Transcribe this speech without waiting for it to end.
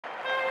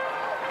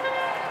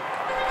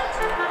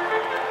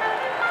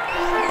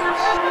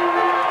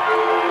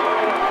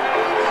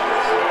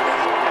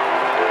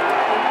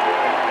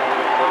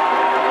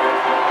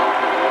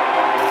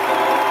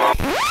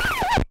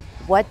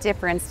What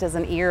difference does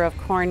an ear of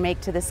corn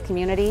make to this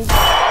community?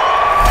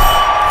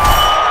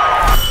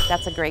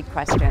 That's a great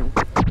question.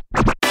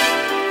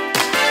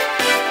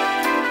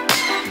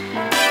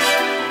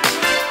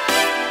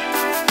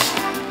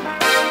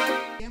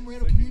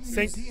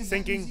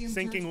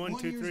 Sinking, 1,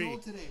 2, 3.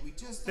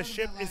 The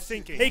ship is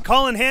sinking. Hey,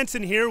 Colin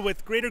Hansen here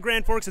with Greater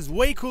Grand Forks is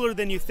way cooler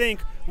than you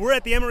think. We're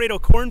at the Emerado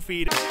corn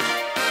feed.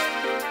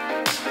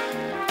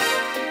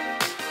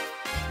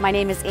 My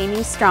name is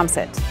Amy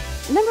Stromsit.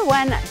 Number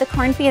one, the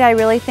corn feed I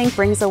really think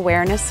brings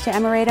awareness to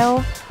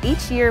Emerado.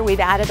 Each year we've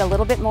added a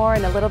little bit more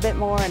and a little bit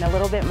more and a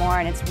little bit more,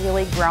 and it's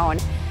really grown.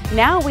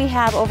 Now we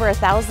have over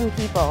 1,000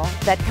 people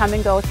that come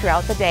and go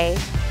throughout the day.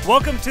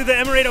 Welcome to the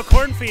Emerado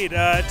corn feed.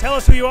 Tell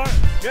us who you are.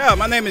 Yeah,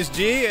 my name is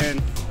G, and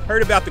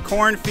heard about the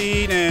corn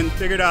feed and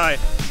figured I'd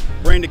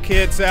bring the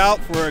kids out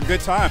for a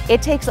good time.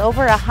 It takes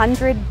over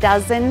 100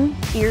 dozen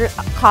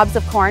cobs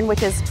of corn,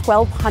 which is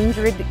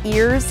 1,200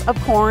 ears of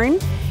corn.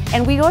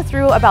 And we go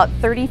through about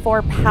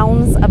 34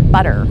 pounds of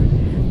butter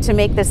to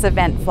make this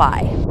event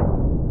fly.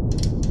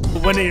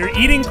 When you're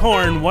eating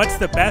corn, what's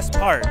the best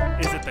part?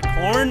 Is it the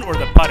corn or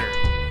the butter?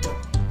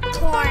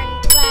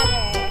 Corn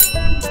butter.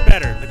 What's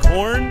better, the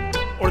corn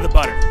or the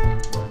butter?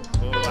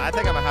 Ooh, I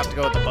think I'm gonna have to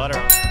go with the butter.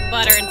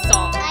 Butter and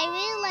salt. I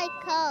really like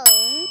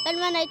corn, but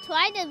when I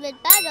tried it with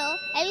butter,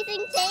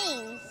 everything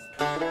changed.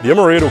 The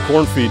Emerado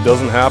corn feed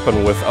doesn't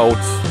happen without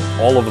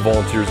all of the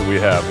volunteers that we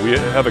have. We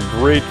have a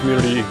great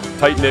community,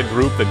 tight-knit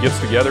group that gets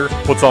together,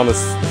 puts on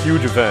this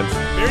huge event.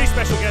 Very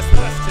special guest with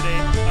us today.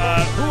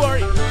 Who are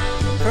you?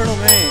 Colonel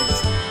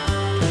Mays.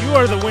 You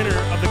are the winner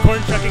of the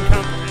corn shucking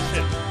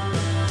competition.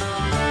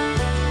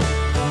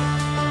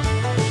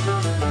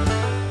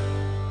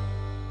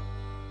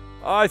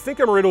 I think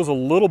Emerado's a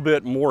little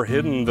bit more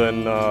hidden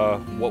than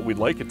what we'd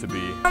like it to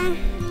be.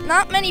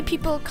 Not many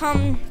people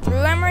come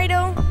through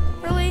Emerado,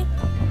 really.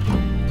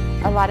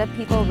 A lot of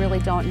people really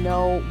don't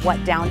know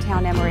what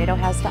downtown Emerado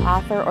has to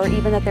offer, or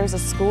even that there's a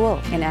school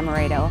in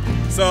Emerado.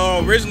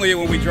 So originally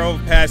when we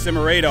drove past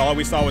Emerado, all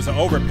we saw was an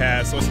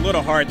overpass, so it's a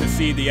little hard to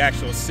see the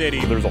actual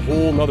city. There's a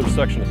whole nother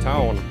section of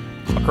town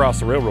across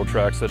the railroad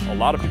tracks that a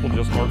lot of people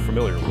just aren't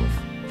familiar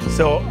with.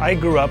 So I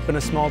grew up in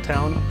a small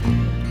town,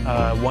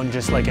 one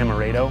just like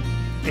Emerado.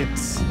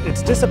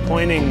 It's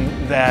disappointing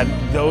that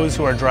those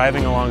who are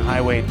driving along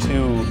Highway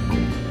 2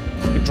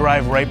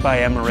 drive right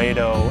by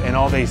Emerado and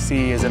all they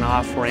see is an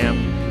off-ramp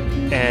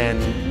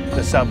and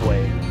the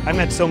subway. I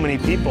met so many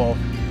people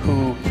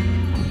who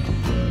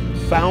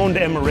found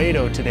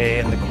Emerado today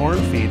in the corn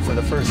feed for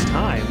the first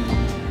time,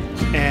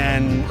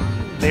 and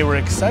they were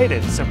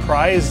excited,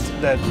 surprised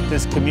that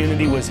this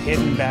community was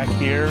hidden back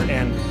here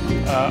and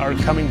are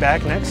coming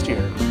back next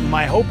year.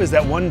 My hope is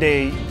that one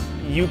day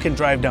you can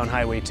drive down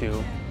Highway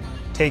 2,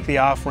 take the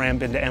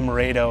off-ramp into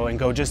Emerado and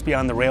go just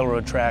beyond the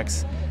railroad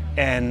tracks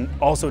and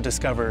also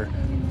discover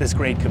this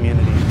great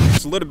community.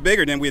 It's a little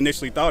bigger than we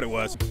initially thought it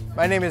was.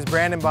 My name is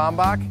Brandon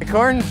Bombach. The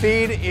corn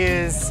feed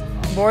is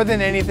more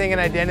than anything an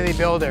identity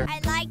builder. I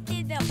liked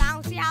the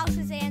bouncy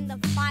houses and the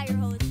fire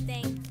hose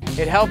thing.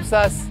 It helps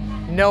us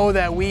know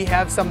that we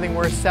have something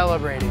worth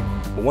celebrating.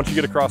 But once you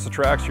get across the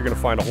tracks, you're going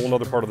to find a whole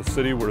other part of the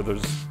city where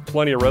there's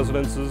plenty of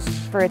residences.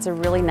 It's a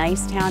really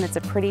nice town, it's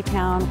a pretty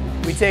town.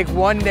 We take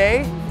one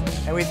day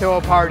and we throw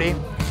a party.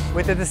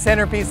 With the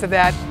centerpiece of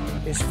that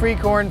is free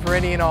corn for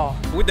any and all.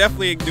 We'll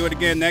definitely do it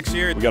again next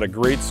year. We got a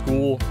great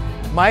school.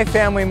 My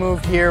family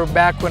moved here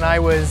back when I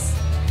was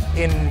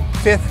in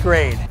 5th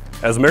grade.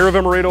 As mayor of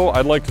Emerado,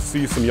 I'd like to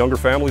see some younger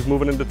families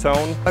moving into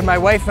town. When my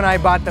wife and I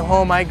bought the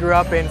home I grew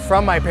up in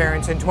from my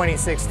parents in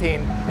 2016,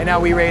 and now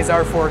we raise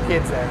our 4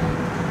 kids there.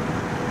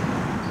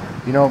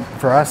 You know,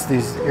 for us,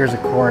 these ears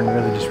of corn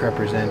really just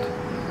represent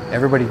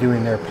everybody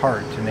doing their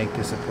part to make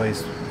this a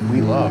place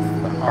we love,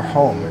 our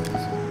home.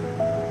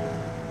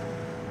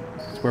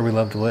 It's where we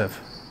love to live.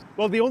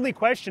 Well, the only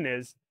question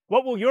is,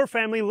 what will your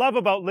family love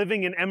about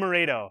living in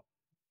Emerado?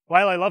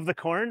 While I love the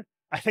corn,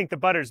 I think the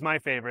butter's my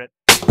favorite.